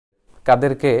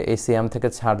কাদেরকে এই সিয়াম থেকে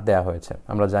ছাড় দেয়া হয়েছে?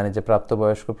 আমরা জানি যে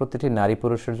প্রাপ্তবয়স্ক প্রতিটি নারী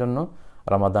পুরুষের জন্য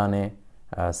রমাদানে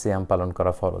সিয়াম পালন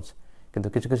করা ফরজ, কিন্তু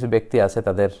কিছু কিছু ব্যক্তি আছে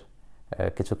তাদের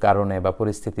কিছু কারণে বা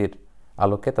পরিস্থিতির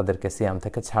আলোকে তাদেরকে সিয়াম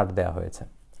থেকে ছাড় দেয়া হয়েছে।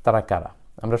 তারা কারা?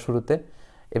 আমরা শুরুতে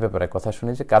এ ব্যাপারে কথা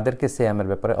শুনি যে কাদেরকে সিয়ামের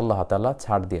ব্যাপারে আল্লাহ তাআলা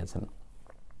ছাড় দিয়েছেন।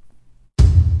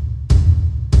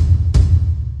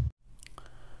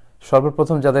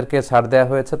 সর্বপ্রথম যাদেরকে ছাড় দেয়া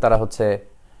হয়েছে তারা হচ্ছে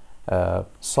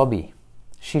সবি,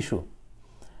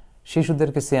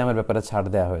 শিশুদেরকে সিয়ামের ব্যাপারে ছাড়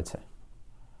দেয়া হয়েছে।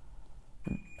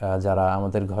 যারা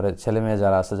আমাদের ঘরে ছেলে মেয়ে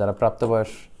যারা আছে, যারা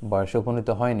বয়সে উপনীত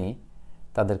হয়নি,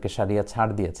 তাদেরকে শারিয়া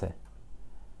ছাড় দিয়েছে,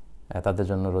 তাদের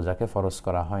জন্য রোজাকে ফরজ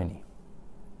করা হয়নি।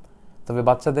 তবে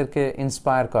বাচ্চাদেরকে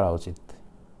ইন্সপায়ার করা উচিত।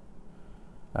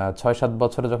 6-7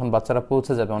 বছরে যখন বাচ্চারা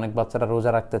পৌঁছে যাবে, অনেক বাচ্চারা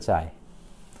রোজা রাখতে চায়,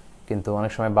 কিন্তু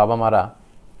অনেক সময় বাবা মারা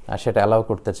সেটা অ্যালাউ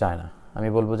করতে চায় না। আমি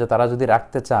বলবো যে তারা যদি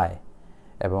রাখতে চায়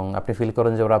এবং আপনি ফিল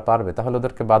করেন যে ওরা পারবে, তাহলে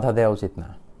ওদেরকে বাধা দেওয়া উচিত না,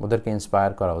 ওদেরকে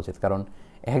ইন্সপায়ার করা উচিত। কারণ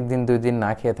 1 দিন 2 দিন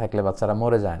না খেয়ে থাকলে বাচ্চারা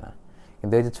মরে যায় না,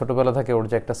 কিন্তু এই যে ছোটোবেলা থেকে ওর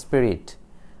যে একটা স্পিরিট,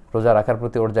 রোজা রাখার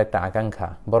প্রতি ওর যে একটা আকাঙ্ক্ষা,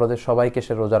 বড়দের সবাইকে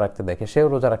সে রোজা রাখতে দেখে, সেও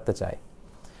রোজা রাখতে চায়।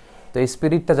 তো এই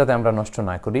স্পিরিটটা যাতে আমরা নষ্ট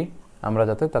না করি, আমরা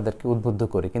যাতে তাদেরকে উদ্বুদ্ধ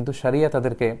করি। কিন্তু শারিয়া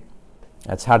তাদেরকে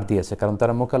ছাড় দিয়েছে, কারণ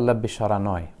তারা মুকাল্লাফ বিশরা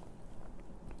নয়,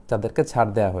 তাদেরকে ছাড়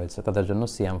দেওয়া হয়েছে, তাদের জন্য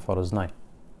সিয়াম ফরজ নয়।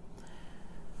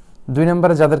 2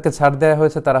 নম্বরে যাদেরকে ছাড় দেওয়া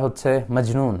হয়েছে তারা হচ্ছে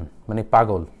মজনুন, মানে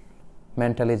পাগল,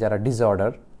 মেন্টালি যারা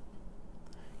ডিসঅর্ডার,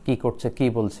 কি করছে কি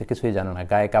বলছে কিছুই জানে না,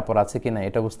 গায়ে কাপড় আছে কি না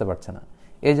এটা বুঝতে পারছে না,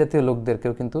 এই জাতীয়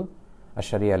লোকদেরকেও কিন্তু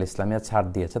শারিয়া আল ইসলামিয়া ছাড়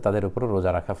দিয়েছে, তাদের উপরও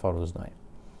রোজা রাখা ফরজ নয়।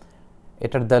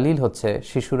 এটার দলিল হচ্ছে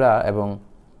শিশুরা এবং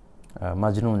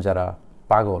মজনুন যারা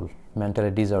পাগল,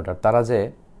 মেন্টালি ডিসঅর্ডার, তারা যে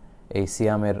এই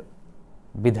সিয়ামের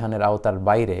বিধানের আওতার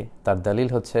বাইরে, তার দলিল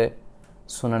হচ্ছে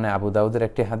সুনানে আবু দাউদের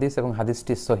একটি হাদিস, এবং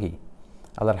হাদিসটি সহি।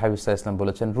 আল্লাহর হাবিব সাল্লাল্লাহু আলাইহি ওয়াসাল্লাম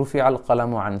বলেছেন, রুফি আল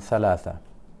কালামু আন সালাসা,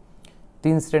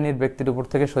 3 শ্রেণীর ব্যক্তির উপর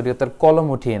থেকে শরীয়তের কলম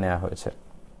উঠিয়ে নেওয়া হয়েছে।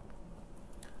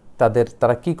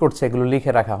 তারা কি করছে এগুলো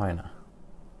লিখে রাখা হয় না,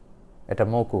 এটা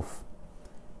মওকুফ,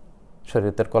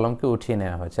 শরীয়তের কলমকে উঠিয়ে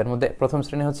নেওয়া হয়েছে। এর মধ্যে প্রথম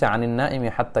শ্রেণী হচ্ছে আনিন নাইমি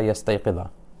হাত্তা ইয়াস্তাইকিযা,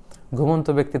 ঘুমন্ত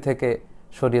ব্যক্তি থেকে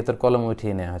শরীয়তের কলম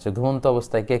উঠিয়ে নেওয়া হয়েছে। ঘুমন্ত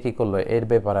অবস্থায় কে কি করলো এর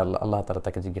ব্যাপারে আল্লাহ তাআলা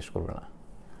তাকে জিজ্ঞেস করবে না।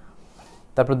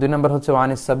 তারপর 2 নম্বর হচ্ছে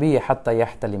আনিস সাবি হাত্তা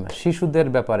ইয়াহতালিমা, শিশুদের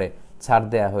ব্যাপারে ছাড়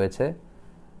দেয়া হয়েছে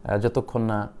যতক্ষণ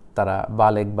না তারা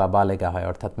বালেগ বা বালেগা হয়,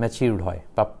 অর্থাৎ ম্যাচিউরড হয়,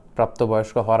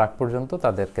 প্রাপ্তবয়স্ক হওয়ার আগ পর্যন্ত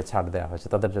তাদেরকে ছাড় দেওয়া হয়েছে,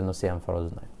 তাদের জন্য সিয়াম ফরজ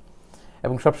নয়।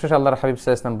 এবং সবশেষে আল্লাহর হাবিব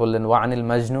সাল্লাল্লাহু আলাইহি ওয়াসাল্লাম বললেন, ওয়া আনিল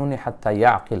মাজনুনি হাত্তা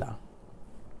ইয়াকিলা,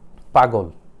 পাগল,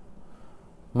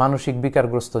 মানসিক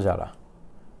বিকারগ্রস্ত যারা,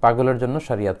 পাগলের জন্য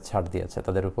শরিয়ত ছাড় দিয়েছে,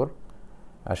 তাদের উপর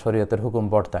শরীয়তের হুকুম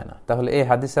বর্তায় না। তাহলে এই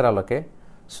হাদিসের আলোকে,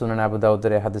 সুনান আবু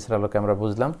দাউদের এই হাদিসের আলোকে আমরা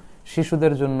বুঝলাম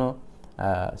শিশুদের জন্য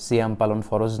সিয়াম পালন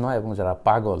ফরজ নয়, এবং যারা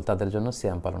পাগল তাদের জন্য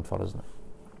সিয়াম পালন ফরজ নয়।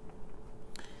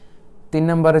 3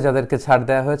 নম্বরে যাদেরকে ছাড়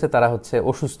দেওয়া হয়েছে তারা হচ্ছে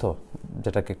অসুস্থ,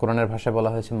 যেটাকে কোরআনের ভাষায় বলা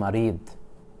হয়েছে মারিদ,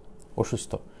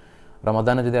 অসুস্থ।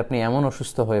 রমাদানে যদি আপনি এমন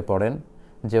অসুস্থ হয়ে পড়েন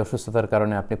যে অসুস্থতার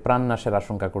কারণে আপনি প্রাণনাশের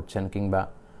আশঙ্কা করছেন, কিংবা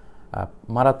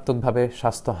মারাত্মকভাবে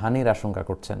স্বাস্থ্যহানির আশঙ্কা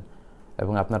করছেন,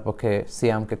 এবং আপনার পক্ষে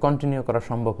সিয়ামকে কন্টিনিউ করা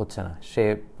সম্ভব হচ্ছে না, সে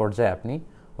পর্যায়ে আপনি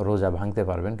রোজা ভাঙতে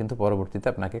পারবেন, কিন্তু পরবর্তীতে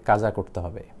আপনাকে কাজা করতে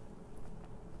হবে।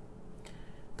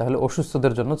 তাহলে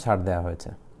অসুস্থদের জন্য ছাড় দেওয়া হয়েছে।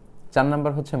 4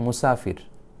 নম্বর হচ্ছে মুসাফির,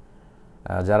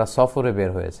 যারা সফরে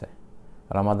বের হয়েছে।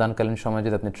 রমাদানকালীন সময়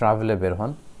যদি আপনি ট্রাভেলে বের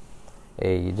হন,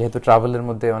 যেহেতু ট্রাভেলের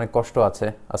মধ্যে অনেক কষ্ট আছে,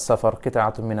 আসসাফর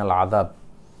কিতাআতুম মিনাল আযাব,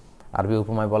 আরবি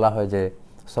উপমায় বলা হয় যে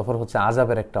সফর হচ্ছে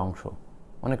আযাবের একটা অংশ,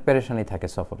 অনেক পেরেশানি থাকে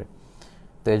সফরে।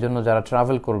 তো এই জন্য যারা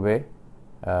ট্রাভেল করবে,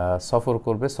 সফর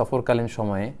করবে, সফরকালীন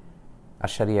সময়ে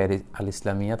শারিয়া আল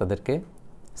ইসলামিয়া তাদেরকে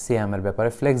সিয়ামের ব্যাপারে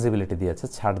ফ্লেক্সিবিলিটি দিয়েছে,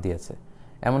 ছাড় দিয়েছে।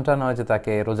 এমনটা নয় যে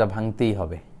তাকে রোজা ভাঙতেই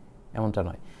হবে, এমনটা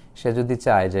নয়। সে যদি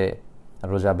চায় যে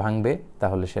রোজা ভাঙবে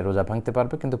তাহলে সে রোজা ভাঙতে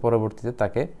পারবে, কিন্তু পরবর্তীতে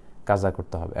তাকে কাজা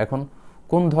করতে হবে। এখন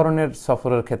কোন ধরনের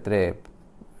সফরের ক্ষেত্রে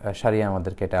শারিয়া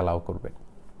আমাদেরকে এটা অ্যালাউ করবে?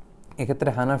 এক্ষেত্রে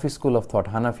হানাফি স্কুল অফ থট,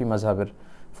 হানাফি মাযহাবের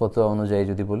ফতোয়া অনুযায়ী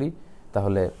যদি বলি,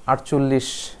 তাহলে 48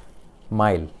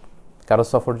 মাইল, কারো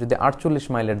সফর যদি 48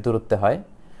 মাইলের দূরত্বে হয়,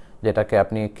 যেটাকে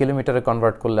আপনি কিলোমিটারে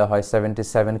কনভার্ট করলে হয়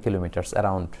 77 কিলোমিটার,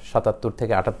 অ্যারাউন্ড 77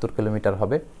 থেকে 78 কিলোমিটার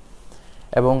হবে,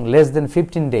 এবং লেস দেন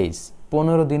 15 ডেজ,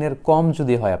 15 দিনের কম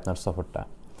যদি হয় আপনার সফরটা,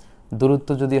 দূরত্ব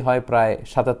যদি হয় প্রায়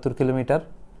 77 কিলোমিটার,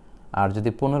 আর যদি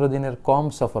 15 দিনের কম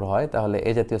সফর হয়, তাহলে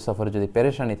এই জাতীয় সফরে যদি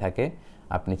পেরেশানি থাকে,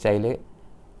 আপনি চাইলে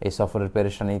এই সফরের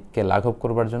পেরেশানিকে লাঘব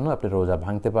করবার জন্য আপনি রোজা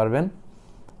ভাঙতে পারবেন,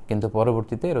 কিন্তু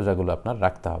পরবর্তীতে রোজাগুলো আপনার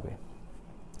রাখতে হবে।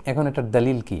 এখন এটার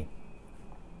দলিল কি?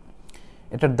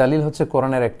 এটার দলিল হচ্ছে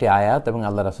কোরআনের একটি আয়াত এবং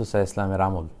আল্লাহ রাসূল সাল্লাল্লাহু আলাইহি ওয়াসাল্লামের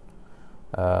আমল।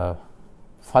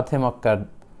 ফাতহে মক্কার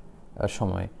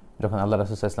সময় যখন আল্লাহ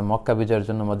রাসূল সাল্লাল্লাহু আলাইহি ওয়াসাল্লাম মক্কা বিজয়ের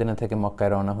জন্য মদিনা থেকে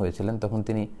মক্কায় রওনা হয়েছিলেন, তখন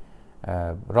তিনি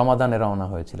রমাদানে রওনা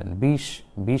হয়েছিলেন।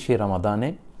 20 রমাদানে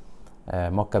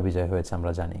মক্কা বিজয় হয়েছে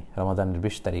আমরা জানি, রমাদানের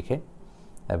 20 তারিখে,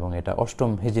 এবং এটা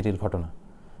 8ম হিজরির ঘটনা।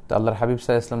 তো আল্লাহর হাবিব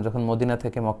সাল্লাল্লাহু আলাইহি ওয়াসাল্লাম যখন মদিনা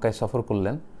থেকে মক্কায় সফর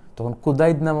করলেন, তখন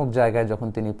কুদাইদ নামক জায়গায় যখন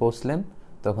তিনি পৌঁছলেন,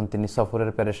 তখন তিনি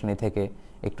সফরের পেরেশানি থেকে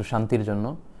একটু শান্তির জন্য,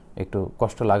 একটু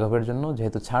কষ্ট লাঘবের জন্য,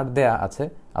 যেহেতু ছাড় দেয়া আছে,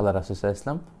 আল্লাহ রাসূল সাল্লাল্লাহু আলাইহি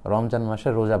ওয়াসাল্লাম রমজান মাসে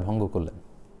রোজা ভঙ্গ করলেন।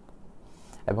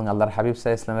 এবং আল্লাহর হাবিব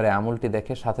সাল্লাল্লাহু আলাইহি ওয়াসাল্লামের এই আমলটি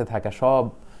দেখে সাথে থাকা সব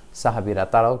সাহাবীরা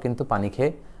তারাও কিন্তু পানি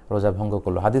খেয়ে রোজা ভঙ্গ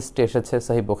করলো। হাদিসটি এসেছে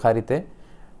সহিহ বুখারীতে,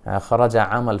 খরাজা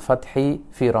আমাল ফাতহি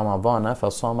ফি রমাদান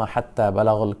ফাসামা হাত্তা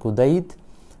বালাগাল কুদাইদ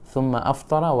সুম্মা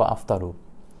আফতারা ওয়া আফতারু।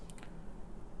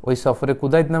 ওই সফরে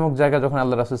কুদাইদ নামক জায়গা যখন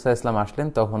আল্লাহ রাসূল সাল্লাল্লাহু আলাইহি ওয়াসাল্লাম আসলেন,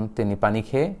 তখন তিনি পানি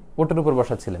খেয়ে ওটের উপর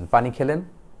বসা ছিলেন, পানি খেলেন,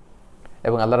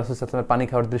 এবং আল্লাহ রাসূল সাল্লাল্লাহু আলাইহি ওয়াসাল্লামের পানি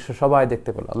খাওয়ার দৃশ্য সবাই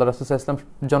দেখতে পেল। আল্লাহ রাসূল সাল্লাল্লাহু আলাইহি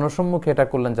ওয়াসাল্লাম জনসম্মুখে এটা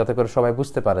করলেন যাতে করে সবাই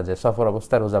বুঝতে পারে যে সফর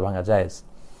অবস্থায় রোজা ভাঙা জায়েজ,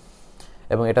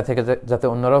 এবং এটা থেকে যাতে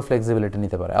অন্যরাও ফ্লেক্সিবিলিটি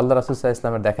নিতে পারে। আল্লাহ রাসূল সাল্লাল্লাহু আলাইহি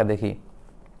ওয়াসাল্লামের দেখা দেখি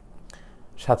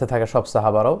সাথে থাকা সব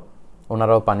সাহাবারাও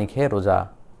ওনারাও পানি খেয়ে রোজা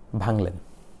ভাঙলেন।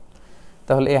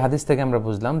 তাহলে এই হাদিস থেকে আমরা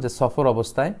বুঝলাম যে সফর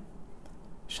অবস্থায়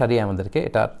শরিয়া আমাদেরকে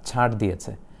এটা ছাড়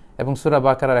দিয়েছে, এবং সূরা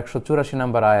বাকারার 184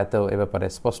 নম্বর আয়াতেও এ ব্যাপারে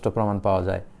স্পষ্ট প্রমাণ পাওয়া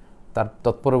যায়। তার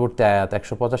তৎপরবর্তী আয়াত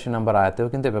 185 নম্বর আয়াতেও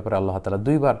কিন্তু এ ব্যাপারে আল্লাহ তাআলা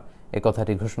 2 বার এই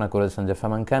কথাটি ঘোষণা করেছেন যে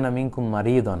ফামান কানা মিনকুম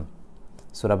মারিদান।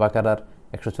 সূরা বাকারার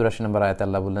 184 নম্বর আয়াতে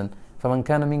আল্লাহ বললেন ফামান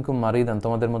কানা মিনকুম মারিদান,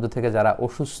 তোমাদের মধ্যে থেকে যারা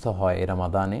অসুস্থ হয় এই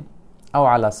রমাদানে, আও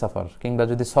আলা সফর, কিংবা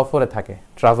যদি সফরে থাকে,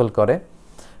 ট্রাভেল করে,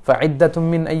 ফাইদ্দাতুম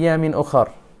মিন আইয়ামিন উখর,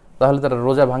 তাহলে তারা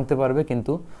রোজা ভাঙতে পারবে,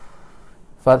 কিন্তু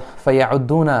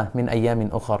ফায়াউদ্দুনা মিন আইয়ামিন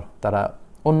উখর, তারা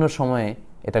অন্য সময়ে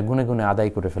এটা গুনে গুনে আদায়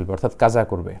করে ফেলবে, অর্থাৎ কাজা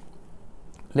করবে।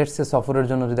 লেটস সে সফরের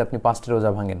জন্য যদি আপনি 5টি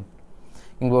রোজা ভাঙেন,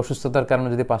 কিংবা অসুস্থতার কারণে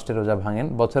যদি 5টি রোজা ভাঙেন,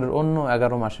 বছরের অন্য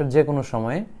 11 মাসের যে কোনো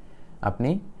সময়ে আপনি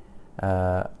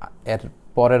এর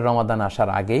পরের রমাদান আসার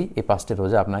আগেই এই 5টি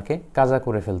রোজা আপনাকে কাজা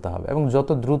করে ফেলতে হবে, এবং যত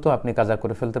দ্রুত আপনি কাজা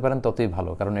করে ফেলতে পারেন ততই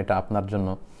ভালো, কারণ এটা আপনার জন্য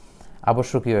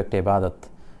আবশ্যকীয় একটা ইবাদত,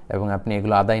 এবং আপনি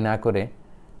এগুলো আদায় না করে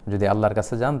যদি আল্লাহর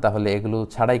কাছে যান, তাহলে এগুলো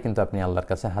ছাড়াই কিন্তু আপনি আল্লাহর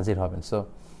কাছে হাজির হবেন। সো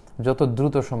যত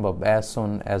দ্রুত সম্ভব, as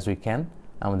soon as we can,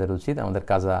 আমাদের উচিত আমাদের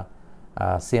কাজা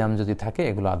সিয়াম যদি থাকে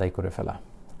এগুলো আদায় করে ফেলা।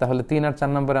 তাহলে 3 আর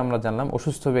 4 নম্বরে আমরা জানলাম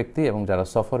অসুস্থ ব্যক্তি এবং যারা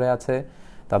সফরে আছে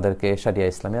তাদেরকে শরিয়া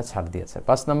ইসলামিয়া ছাড় দিয়েছে।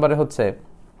 5 নম্বরে হচ্ছে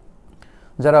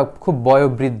যারা খুব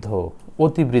বয়োবৃদ্ধ,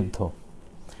 অতিবৃদ্ধ,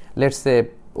 লেটসে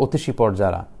অতিশীপর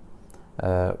যারা,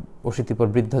 অশীতিপর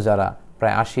বৃদ্ধ যারা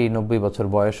প্রায় 80-90 বছর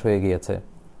বয়স হয়ে গিয়েছে,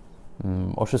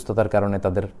 অসুস্থতার কারণে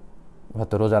তাদের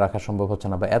হয়তো রোজা রাখা সম্ভব হচ্ছে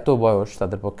না, বা এত বয়স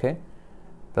তাদের পক্ষে,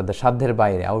 তাদের সাধ্যের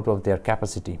বাইরে, আউট অফ দেয়ার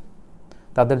ক্যাপাসিটি,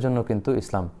 তাদের জন্য কিন্তু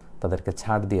ইসলাম তাদেরকে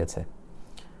ছাড় দিয়েছে।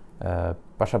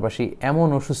 পাশাপাশি এমন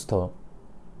অসুস্থ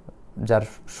যার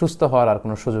সুস্থ হওয়ার আর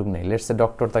কোনো সুযোগ নেই, লেটসে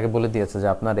ডক্টর তাকে বলে দিয়েছে যে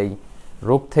আপনার এই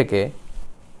রোগ থেকে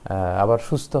আবার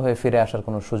সুস্থ হয়ে ফিরে আসার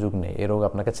কোনো সুযোগ নেই, এই রোগ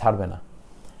আপনাকে ছাড়বে না,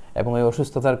 এবং এই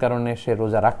অসুস্থতার কারণে সে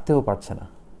রোজা রাখতেও পারছে না,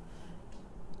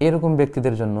 এরকম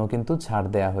ব্যক্তিদের জন্য কিন্তু ছাড়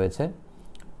দেয়া হয়েছে।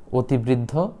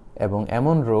 অতিবৃদ্ধ এবং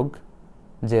এমন রোগ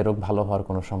যে রোগ ভালো হওয়ার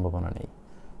কোনো সম্ভাবনা নেই,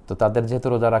 তো তাদের যেহেতু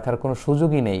রোজা রাখার কোনো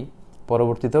সুযোগই নেই,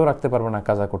 পরবর্তীতেও রাখতে পারবে না,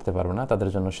 কাজা করতে পারবে না, তাদের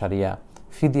জন্য শরিয়া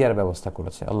ফিদিয়ার ব্যবস্থা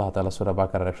করেছে। আল্লাহ তাআলা সূরা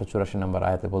বাকারার 184 নম্বর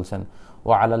আয়াতে বলছেন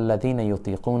ওয়া আলাল্লাযীনা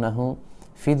ইউতীকুনাহু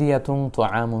ফিদিয়াতুন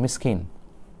তুআমু মিসকিন,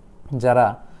 যারা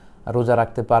রোজা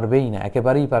রাখতে পারবেই না,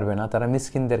 একেবারেই পারবে না, তারা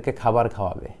মিসকিনদেরকে খাবার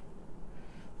খাওয়াবে,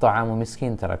 তুআমু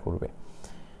মিসকিন তারা করবে।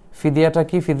 ফিদিয়াটা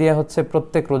কি? ফিদিয়া হচ্ছে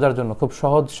প্রত্যেক রোজার জন্য, খুব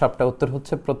সহজ সাপটা উত্তর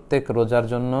হচ্ছে প্রত্যেক রোজার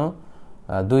জন্য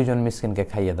 2 জন মিসকিনকে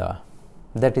খাইয়ে দেওয়া।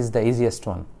 That is the easiest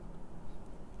one.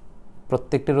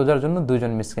 প্রত্যেকটি রোজার জন্য 2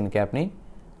 জন মিসকিনকে আপনি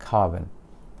খাওয়াবেন,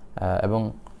 এবং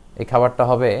এই খাবারটা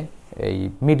হবে এই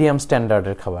মিডিয়াম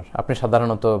স্ট্যান্ডার্ডের খাবার। আপনি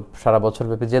সাধারণত সারা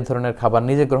বছরব্যাপী যে ধরনের খাবার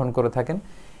নিজে গ্রহণ করে থাকেন,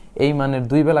 এই মানের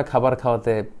 2 বেলা খাবার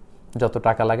খাওয়াতে যত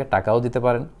টাকা লাগে টাকাও দিতে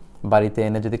পারেন, বাড়িতে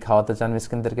এনে যদি খাওয়াতে চান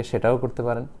মিসকিনদেরকে সেটাও করতে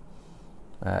পারেন।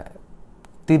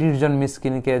 30 জন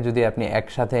মিসকিনকে যদি আপনি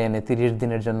একসাথে এনে 30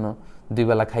 দিনের জন্য 2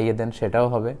 বেলা খাইয়ে দেন সেটাও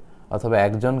হবে, অথবা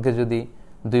একজনকে যদি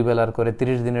 2 বেলার করে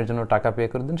 30 দিনের জন্য টাকা পে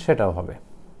করে দেন সেটাও হবে।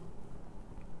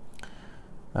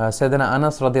 সাইয়েদনা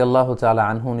আনাস রাদিয়াল্লাহু তাআলা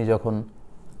আনহু, উনি যখন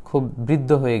খুব বৃদ্ধ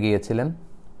হয়ে গিয়েছিলেন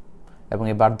এবং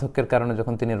এই বার্ধক্যের কারণে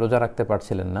যখন তিনি রোজা রাখতে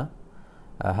পারছিলেন না,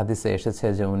 হাদিসে এসেছে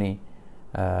যে উনি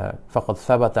ফাকাদ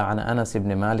সাবাতা আন আনাস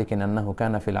ইবনে মালিক আন্নাহু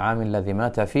কানা ফিল আমিল লাযী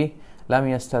মাতা ফীহি লাম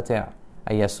ইয়াস্তাতি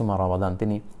আইয়াসুমা রমাদান,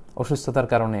 তিনি অসুস্থতার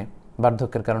কারণে,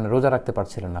 বার্ধক্যের কারণে রোজা রাখতে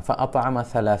পারছিলেন না। ফাআতআমা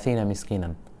 30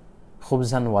 মিসকিনান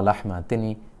খুবজান ওয়া লাহমা, তিনি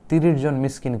 30 জন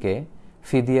মিসকিনকে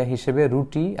ফিদিয়া হিসেবে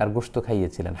রুটি আর গোশত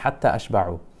খাইয়েছিলেন, হাত্তা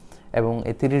আশবাউ, এবং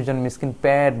এই 30 জন মিসকিন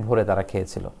পেট ভরে তারা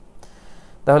খেয়েছিল।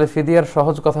 তাহলে ফিদিয়ার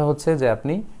সহজ কথা হচ্ছে যে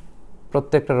আপনি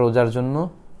প্রত্যেকটা রোজার জন্য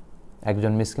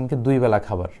একজন মিসকিনকে 2 বেলা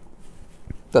খাবার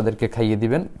তাদেরকে খাইয়ে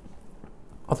দিবেন,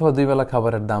 অথবা 2 বেলা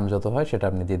খাবারের দাম যত হয় সেটা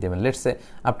আপনি দিয়ে দেবেন। লেটসে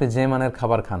আপনি যে মানের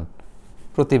খাবার খান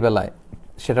প্রতি বেলায়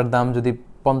সেটার দাম যদি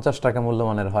 50 টাকা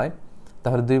মূল্যমানের হয়,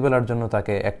 তাহলে 2 বেলার জন্য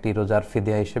তাকে একটি রোজার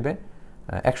ফিদিয়া হিসেবে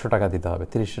 100 টাকা দিতে হবে,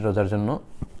 30 রোজার জন্য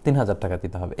 3000 টাকা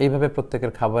দিতে হবে। এইভাবে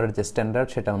প্রত্যেকের খাবারের যে স্ট্যান্ডার্ড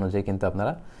সেটা অনুযায়ী কিন্তু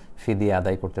আপনারা ফিদিয়া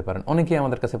আদায় করতে পারেন। অনেকেই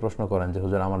আমাদের কাছে প্রশ্ন করেন যে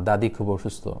হুজুর, আমার দাদি খুব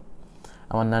অসুস্থ,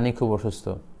 আমার নানি খুব অসুস্থ,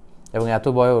 এবং এত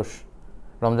বয়স,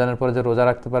 রমজানের পরে যে রোজা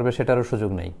রাখতে পারবে সেটারও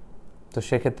সুযোগ নেই, তো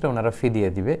সেক্ষেত্রে ওনারা ফিদিয়া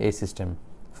দিবে এই সিস্টেম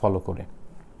ফলো করে।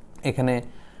 এখানে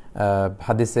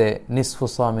হাদিসে নিসফু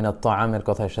সামিনাত তাআমের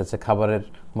কথা এসেছে, খাবারের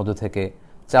মধ্য থেকে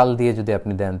চাল দিয়ে যদি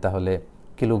আপনি দেন তাহলে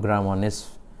কিলোগ্রাম ও নিসফ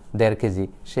 1.5 কেজি।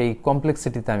 সেই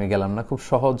কমপ্লেক্সিটিতে আমি গেলাম না, খুব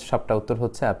সহজ সাপটা উত্তর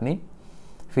হচ্ছে আপনি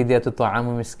ফিদিয়াতু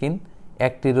তাআমু মিসকিন,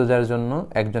 একটি রোজার জন্য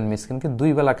একজন মিসকিনকে 2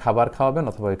 বেলা খাবার খাওয়াবেন,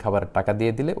 অথবা ওই খাবারের টাকা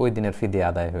দিয়ে দিলে ওই দিনের ফিদিয়া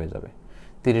আদায় হয়ে যাবে।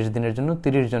 30 দিনের জন্য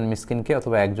 30 জন মিসকিনকে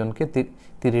অথবা একজনকে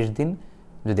 30 দিন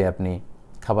যদি আপনি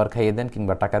খাবার খাইয়ে দেন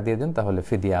কিংবা টাকা দিয়ে দেন তাহলে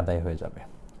ফিদিয়া আদায় হয়ে যাবে।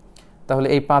 তাহলে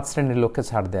এই 5 শ্রেণীর লোককে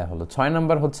ছাড় দেওয়া হলো। 6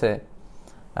 নম্বর হচ্ছে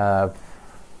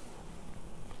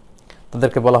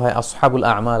তাদেরকে বলা হয় আসহাবুল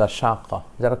আমাল আশ-শাক্কা,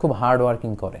 যারা খুব হার্ড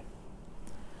ওয়ার্কিং করে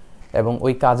এবং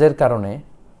ওই কাজের কারণে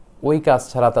ওই কাজ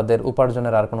ছাড়া তাদের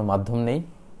উপার্জনের আর কোনো মাধ্যম নেই,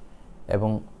 এবং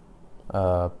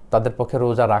তাদের পক্ষে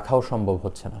রোজা রাখাও সম্ভব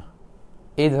হচ্ছে না।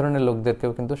 এই ধরনের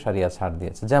লোকদেরকেও কিন্তু শরিয়া ছাড়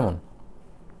দিয়েছে। যেমন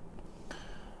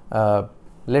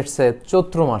লেটসে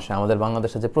চৈত্র মাসে, আমাদের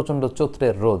বাংলাদেশে যে প্রচণ্ড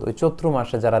চৈত্রের রোদ, ওই চৈত্র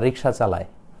মাসে যারা রিক্সা চালায়,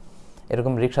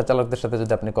 এরকম রিক্সা চালকদের সাথে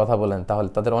যদি আপনি কথা বলেন তাহলে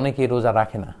তাদের অনেকেই রোজা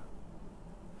রাখে না,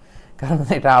 কারণ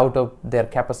এটা আউট অফ দেয়ার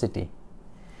ক্যাপাসিটি,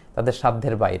 তাদের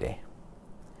সাধ্যের বাইরে।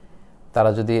 তারা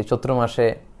যদি চৈত্র মাসে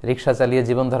রিক্সা চালিয়ে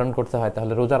জীবন ধারণ করতে হয়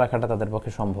তাহলে রোজা রাখাটা তাদের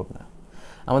পক্ষে সম্ভব না।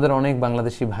 আমাদের অনেক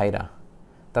বাংলাদেশি ভাইরা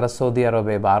তারা সৌদি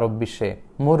আরবে বা আরব বিশ্বে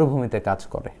মরুভূমিতে কাজ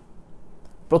করে,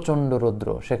 প্রচণ্ড রৌদ্র,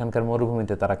 সেখানকার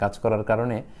মরুভূমিতে তারা কাজ করার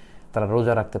কারণে তারা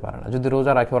রোজা রাখতে পারে না। যদি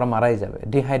রোজা রাখে ওরা মারাই যাবে,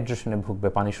 ডিহাইড্রেশনে ভুগবে,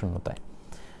 পানি শূন্যতায়।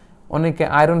 অনেকে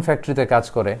আয়রন ফ্যাক্টরিতে কাজ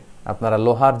করে, আপনারা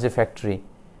লোহার যে ফ্যাক্টরি,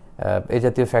 এই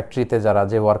জাতীয় ফ্যাক্টরিতে যারা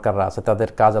যে ওয়ার্কাররা আছে তাদের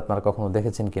কাজ আপনারা কখনো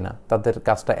দেখেছেন কিনা? তাদের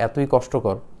কাজটা এতই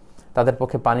কষ্টকর, তাদের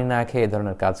পক্ষে পানি না খেয়ে এই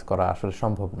ধরনের কাজ করা আসলে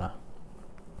সম্ভব না।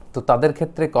 তো তাদের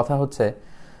ক্ষেত্রে কথা হচ্ছে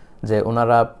যে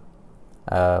ওনারা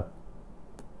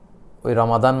ওই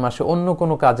রমাদান মাসে অন্য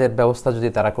কোনো কাজের ব্যবস্থা যদি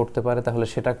তারা করতে পারে তাহলে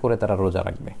সেটা করে তারা রোজা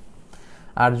রাখবে।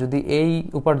 আর যদি এই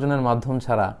উপার্জনের মাধ্যম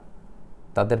ছাড়া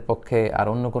তাদের পক্ষে আর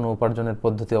অন্য কোনো উপার্জনের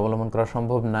পদ্ধতি অবলম্বন করা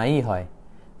সম্ভব নাই হয়,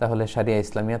 তাহলে শরিয়া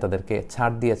ইসলামিয়া তাদেরকে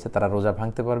ছাড় দিয়েছে, তারা রোজা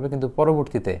ভাঙতে পারবে, কিন্তু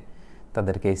পরবর্তীতে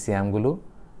তাদেরকে এই সিয়ামগুলো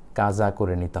কাজা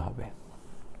করে নিতে হবে।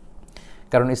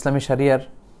 কারণ ইসলামী শরিয়ার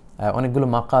অনেকগুলো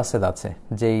মাকাসেদ আছে,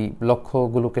 যেই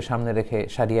লক্ষ্যগুলোকে সামনে রেখে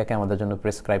শরিয়াকে আমাদের জন্য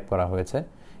প্রেসক্রাইব করা হয়েছে।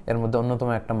 এর মধ্যে অন্যতম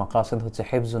একটা মাকাসেদ হচ্ছে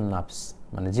হেফজুন নাফস,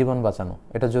 মানে জীবন বাঁচানো।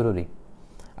 এটা জরুরি।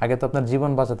 আগে তো আপনার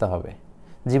জীবন বাঁচাতে হবে,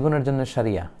 জীবনের জন্য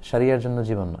শরিয়া, শরিয়ার জন্য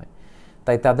জীবন নয়।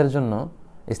 তাই তাদের জন্য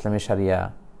ইসলামী শরিয়া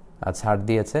ছাড়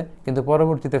দিয়েছে, কিন্তু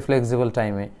পরবর্তীতে ফ্লেক্সিবল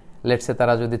টাইমে, লেটসে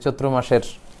তারা যদি চৈত্র মাসের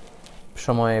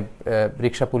সময়ে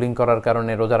রিক্সা পুলিং করার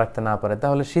কারণে রোজা রাখতে না পারে,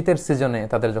 তাহলে শীতের সিজনে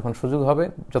তাদের যখন সুযোগ হবে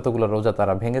যতগুলো রোজা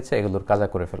তারা ভেঙেছে এগুলোর কাজা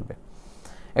করে ফেলবে।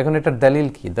 এখন এটার দলিল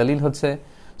কি? দলিল হচ্ছে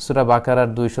সূরা বাকারার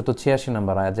 286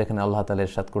 নম্বর আয়াত, যেখানে আল্লাহ তাআলা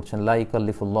ইরশাদ করছেন, লা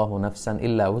ইকাল্লিফুল্লাহু নাফসান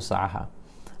ইল্লা উসআহা।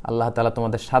 আল্লাহ তাআলা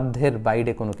তোমাদের সাধ্যের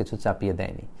বাইরে কোনো কিছু চাপিয়ে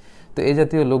দেয়নি। তো এই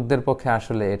জাতীয় লোকদের পক্ষে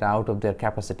আসলে এটা আউট অফ দেয়ার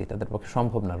ক্যাপাসিটি, তাদের পক্ষে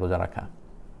সম্ভব না রোজা রাখা।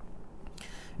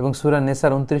 এবং সূরা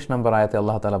নিসার 29 নম্বর আয়াতে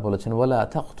আল্লাহ তাআলা বলেছেন, ওয়ালা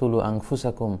তাকতুলু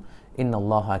আনফুসাকুম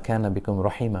ইন্নাল্লাহা কানা বিকুম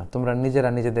রহিমা। তোমরা নিজেরা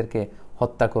নিজেদেরকে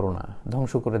হত্যা করো না,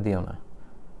 ধ্বংস করে দিও না,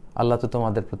 আল্লাহ তো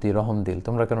তোমাদের প্রতি রহমদিল,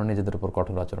 তোমরা কেন নিজেদের উপর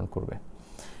কঠোর আচরণ করবে।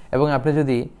 এবং আপনি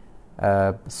যদি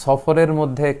সফরের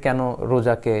মধ্যে কেন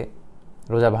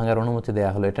রোজা ভাঙার অনুমতি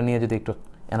দেওয়া হলো এটা নিয়ে যদি একটু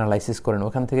অ্যানালাইসিস করেন,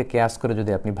 ওখান থেকে কেয়াস করে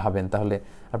যদি আপনি ভাবেন, তাহলে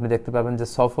আপনি দেখতে পাবেন যে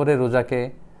সফরে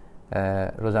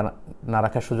রোজা না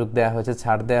রাখার সুযোগ দেওয়া হয়েছে,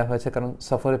 ছাড় দেওয়া হয়েছে, কারণ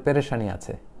সফরে পেরেশানি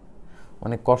আছে,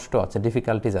 অনেক কষ্ট আছে,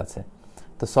 ডিফিকাল্টিজ আছে।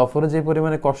 তো সফরে যে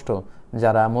পরিমাণে কষ্ট,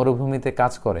 যারা মরুভূমিতে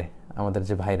কাজ করে, আমাদের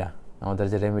যে ভাইরা, আমাদের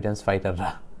যে রেমিটেন্স ফাইটাররা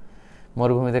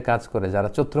মরুভূমিতে কাজ করে, যারা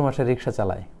চৈত্র মাসে রিক্সা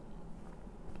চালায়,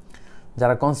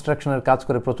 যারা কনস্ট্রাকশনের কাজ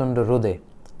করে প্রচণ্ড রোদে,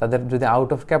 তাদের যদি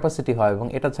আউট অফ ক্যাপাসিটি হয় এবং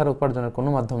এটা ছাড়া উপার্জনের কোনো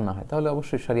মাধ্যম না হয়, তাহলে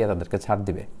অবশ্যই শরিয়া তাদেরকে ছাড়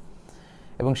দিবে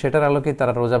এবং সেটার আলোকেই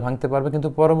তারা রোজা ভাঙতে পারবে, কিন্তু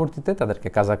পরবর্তীতে তাদেরকে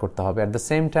কাজা করতে হবে। অ্যাট দ্য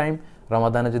সেম টাইম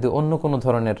রমাদানে যদি অন্য কোনো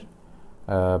ধরনের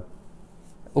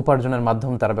উপার্জনের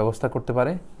মাধ্যম তারা ব্যবস্থা করতে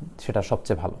পারে সেটা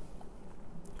সবচেয়ে ভালো।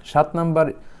 7 নম্বর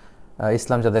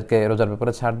ইসলাম যাদেরকে রোজার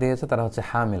ব্যাপারে ছাড় দিয়েছে তারা হচ্ছে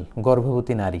হামিল,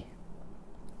 গর্ভবতী নারী,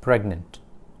 প্রেগনেন্ট।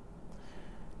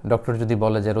 ডক্টর যদি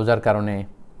বলে যে রোজার কারণে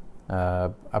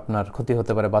আপনার ক্ষতি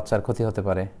হতে পারে, বাচ্চার ক্ষতি হতে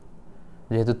পারে,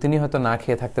 যেহেতু তিনি হয়তো না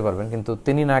খেয়ে থাকতে পারবেন, কিন্তু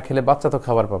তিনি না খেলে বাচ্চা তো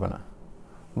খাবার পাবে না,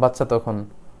 বাচ্চা তখন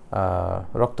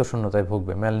রক্তশূন্যতায়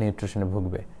ভুগবে, ম্যালনিউট্রিশনে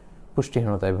ভুগবে,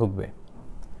 পুষ্টিহীনতায় ভুগবে।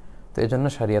 তো এই জন্য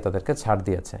সারিয়া তাদেরকে ছাড়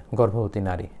দিয়েছে, গর্ভবতী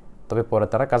নারী, তবে পরে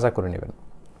তারা কাজা করে নেবেন।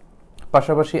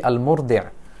 পাশাপাশি আল মুরদিয়া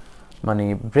মানে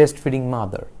ব্রেস্ট ফিডিং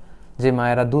মাদার, যে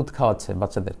মায়েরা দুধ খাওয়াচ্ছে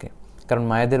বাচ্চাদেরকে, কারণ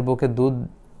মায়েদের বুকে দুধ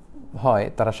হয়,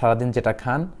 তারা সারাদিন যেটা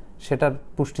খান সেটার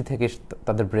পুষ্টি থেকে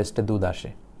তাদের ব্রেস্টে দুধ আসে।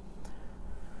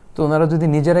 তো ওনারা যদি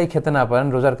নিজেরাই খেতে না পারেন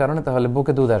রোজার কারণে, তাহলে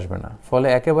বুকে দুধ আসবে না, ফলে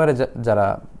একেবারে যারা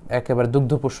একেবারে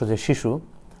দুগ্ধপোষ্য যে শিশু,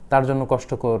 তার জন্য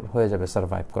কষ্টকর হয়ে যাবে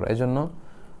সার্ভাইভ করা। এজন্য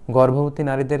গর্ভবতী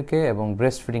নারীদেরকে এবং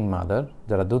ব্রেস্ট ফিডিং মাদার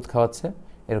যারা দুধ খাওয়াচ্ছে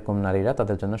এরকম নারীরা,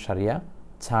 তাদের জন্য সারিয়া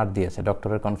ছাড় দিয়েছে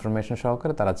ডক্টরের কনফার্মেশন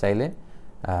সহকারে। তারা চাইলে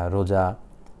রোজা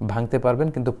ভাঙতে পারবেন,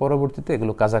 কিন্তু পরবর্তীতে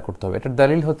এগুলো কাজা করতে হবে। এটার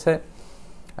দলিল হচ্ছে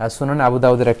সুনান আবু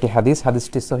দাউদের একটি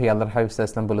হাদিসটি সহিহ। আল্লাহর হাবিব সাল্লাল্লাহু আলাইহি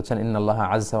ওয়াসাল্লাম বলেছেন, ইন্নাল্লাহা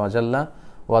আযজা ওয়া জাল্লা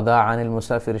ওয়াদা আনিল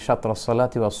মুসাফির শাতরাস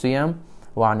সালাতি ওয়াস সিয়াম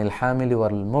ওয়া আনিল হামিলি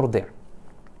ওয়াল মুরদি'।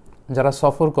 যারা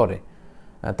সফর করে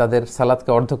তাদের সালাতকে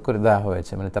অর্ধেক করে দেওয়া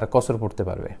হয়েছে, মানে তারা কসর পড়তে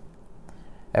পারবে,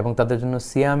 এবং তাদের জন্য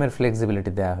সিয়ামের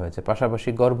ফ্লেক্সিবিলিটি দেওয়া হয়েছে। পাশাপাশি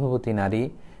গর্ভবতী নারী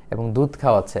এবং দুধ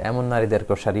খাওয়াচ্ছে এমন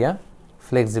নারীদেরকেও সারিয়া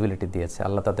ফ্লেক্সিবিলিটি দিয়েছে।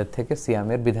 আল্লাহ তাদের থেকে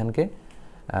সিয়ামের বিধানকে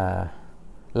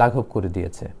লাঘব করে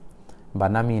দিয়েছে বা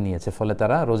নামিয়ে নিয়েছে, ফলে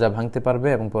তারা রোজা ভাঙতে পারবে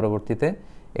এবং পরবর্তীতে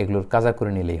এগুলোর কাজা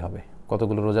করে নিলেই হবে।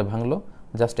 কতগুলো রোজা ভাঙলো,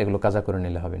 জাস্ট এগুলো কাজা করে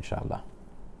নিলে হবে ইনশাআল্লাহ।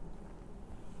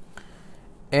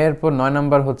 এরপর 9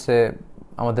 নম্বর হচ্ছে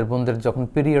আমাদের বোনদের যখন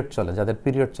পিরিয়ড চলে, যাদের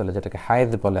পিরিয়ড চলে, যেটাকে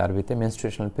হায়েদ বলে আরবিতে,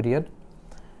 মেনস্ট্রুয়েশনাল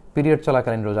পিরিয়ড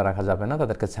চলাকালীন রোজা রাখা যাবে না,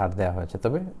 তাদেরকে ছাড় দেওয়া হয়েছে,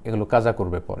 তবে এগুলো কাজা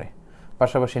করবে পরে।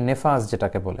 পাশাপাশি নেফাস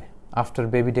যেটাকে বলে, আফটার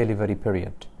বেবি ডেলিভারি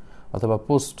পিরিয়ড অথবা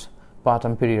পোস্ট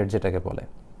পার্টাম পিরিয়ড যেটাকে বলে,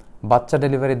 বাচ্চা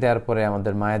ডেলিভারি দেওয়ার পরে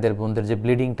আমাদের মায়েদের বোনদের যে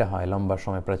ব্লিডিংটা হয় লম্বা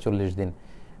সময়, প্রায় 40 দিন,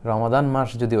 রমাদান মাস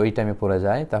যদি ওই টাইমে পড়ে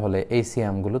যায়, তাহলে এই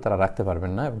সিয়ামগুলো তারা রাখতে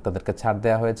পারবেন না এবং তাদেরকে ছাড়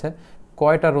দেওয়া হয়েছে।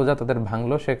 কয়টা রোজা তাদের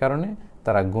ভাঙলো সে কারণে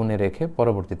তারা গুনে রেখে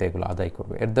পরবর্তীতে এগুলো আদায়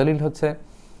করবে। এর দলিল হচ্ছে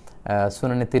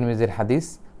সুনানে তিরমিজির হাদিস,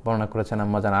 বর্ণনা করেছেন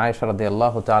আম্মা জান আয়েশা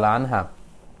রাদিয়াল্লাহু তাআলা আনহা।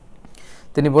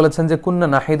 তিনি বলেছেন যে কুন্না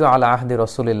নাহিদু আলা আহদি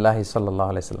রাসূলিল্লাহি সাল্লাল্লাহু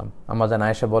আলাইহি সাল্লাম। আম্মা জান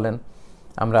আয়েশা বলেন,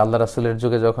 আমরা আল্লাহ রাসূলের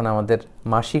যুগে যখন আমাদের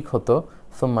মাসিক হতো,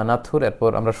 সুম্মা নাথুর,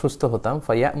 এরপর আমরা সুস্থ হতাম,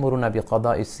 ফায়ামুরুনা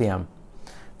বিকাদাইস সিয়াম,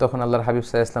 তখন আল্লাহর হাবিব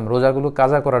সাল্লাল্লাহু আলাইহি ওয়াসাল্লাম রোজাগুলো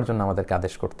কাজা করার জন্য আমাদেরকে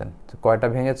আদেশ করতেন, কয়টা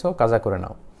ভেঙেছো কাজা করে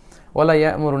নাও। ওয়ালা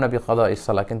ইয়ামুরুনা বিকাদাইস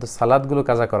সালাহ, কিন্তু সালাতগুলো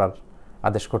কাজা করার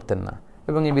আদেশ করতেন না।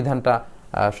 এবং এই বিধানটা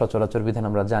সচরাচর বিধান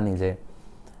আমরা জানি যে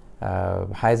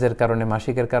হাইজের কারণে,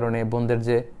 মাসিকের কারণে বোনদের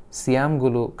যে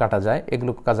সিয়ামগুলো কাটা যায়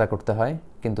এগুলো কাজা করতে হয়,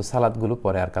 কিন্তু সালাতগুলো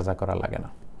পরে আর কাজা করা লাগে না।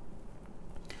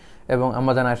 এবং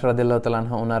আম্মা জান আয়েশা রাদিয়াল্লাহু তাআলা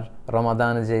আনহা ওনার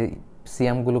রমাদান যে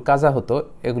সিয়ামগুলো কাজা হতো,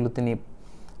 এগুলো তিনি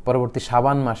পরবর্তী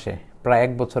শাবান মাসে প্রায়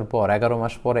 1 বছর পর, 11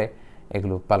 মাস পরে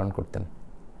এগুলো পালন করতেন।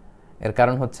 এর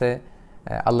কারণ হচ্ছে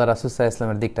আল্লাহ রাসূল সাল্লাল্লাহু আলাইহি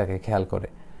ওয়াসাল্লামের দিকটাকে খেয়াল করে,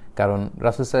 কারণ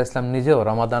রাসূল সাল্লাল্লাহু আলাইহি ওয়াসাল্লাম নিজেও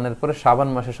রমাদানের পরে শাবান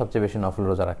মাসে সবচেয়ে বেশি নফল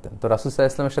রোজা রাখতেন। তো রাসূল সাল্লাল্লাহু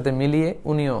আলাইহি ওয়াসাল্লামের সাথে মিলিয়ে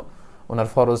উনিও ওনার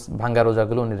ফরজ ভাঙ্গা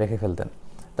রোজাগুলো উনি রেখে ফেলতেন।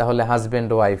 তাহলে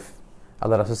হাজব্যান্ড ওয়াইফ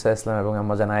আল্লাহ রাসূল সাল্লাল্লাহু আলাইহি ওয়াসাল্লাম এবং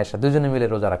আম্মা জান আয়েশা দুজনে মিলে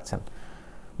রোজা রাখছেন।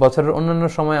 বছরের অন্যান্য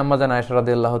সময় আম্মা জান আয়েশা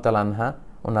রাদিয়াল্লাহু তাআলা আনহা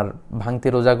ওনার ভাঙতি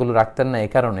রোজাগুলো রাখতেন না, এই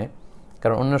কারণে,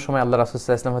 কারণ অন্য সময় আল্লাহ রাসূল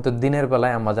সাল্লাল্লাহু আলাইহি ওয়াসাল্লাম হয়তো দিনের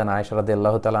বেলায় আম্মা জান আয়েশা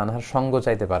রাদিয়াল্লাহু তাআলা আনহার সঙ্গ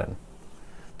চাইতে পারেন।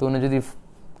 তো উনি যদি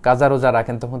কাজা রোজা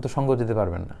রাখেন তখন তো সঙ্গ দিতে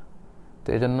পারবেন না। তো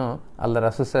এই জন্য আল্লাহ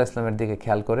রাসূল সাল্লাল্লাহু আলাইহি ওয়াসাল্লামের দিকে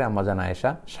খেয়াল করে আম্মা জান আয়েশা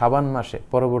শাবান মাসে,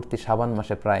 পরবর্তী শাবান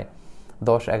মাসে প্রায়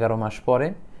 10-11 মাস পরে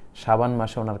শাবান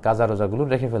মাসে ওনার কাজা রোজাগুলো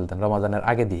রেখে ফেলতেন রমাদানের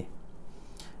আগে দিয়ে,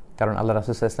 কারণ আল্লাহ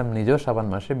রাসূল সাল্লাল্লাহু আলাইহি ওয়াসাল্লাম নিজেও শাবান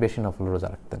মাসে বেশি নফল রোজা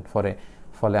রাখতেন।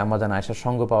 ফলে আম্মা জান আয়েশার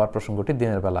সঙ্গ পাওয়ার প্রসঙ্গটি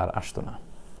দিনের বেলা আর আসতো না।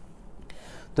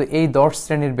 তো এই 10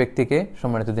 শ্রেণীর ব্যক্তিকে,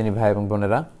 সম্মানিত দিনী ভাই এবং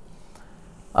বোনেরা,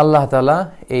 আল্লাহ তাআলা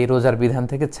এই রোজার বিধান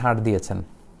থেকে ছাড় দিয়েছেন।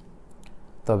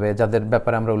 তবে যাদের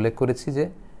ব্যাপারে আমরা উল্লেখ করেছি যে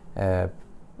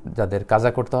যাদের কাজা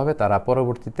করতে হবে, তারা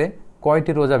পরবর্তীতে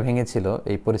কয়টি রোজা ভেঙেছিল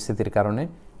এই পরিস্থিতির কারণে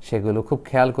সেগুলো খুব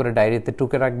খেয়াল করে ডায়েরিতে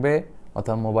টুকে রাখবে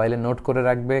অথবা মোবাইলে নোট করে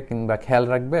রাখবে কিংবা খেয়াল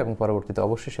রাখবে, এবং পরবর্তীতে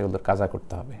অবশ্যই সেগুলোর কাজা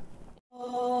করতে হবে।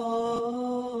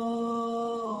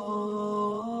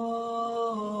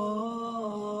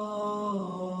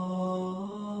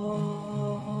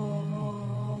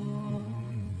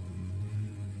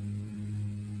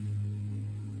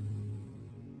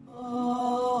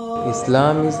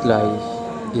 ইসলাম ইজ লাইফ,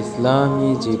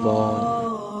 ইসলামী জীবন।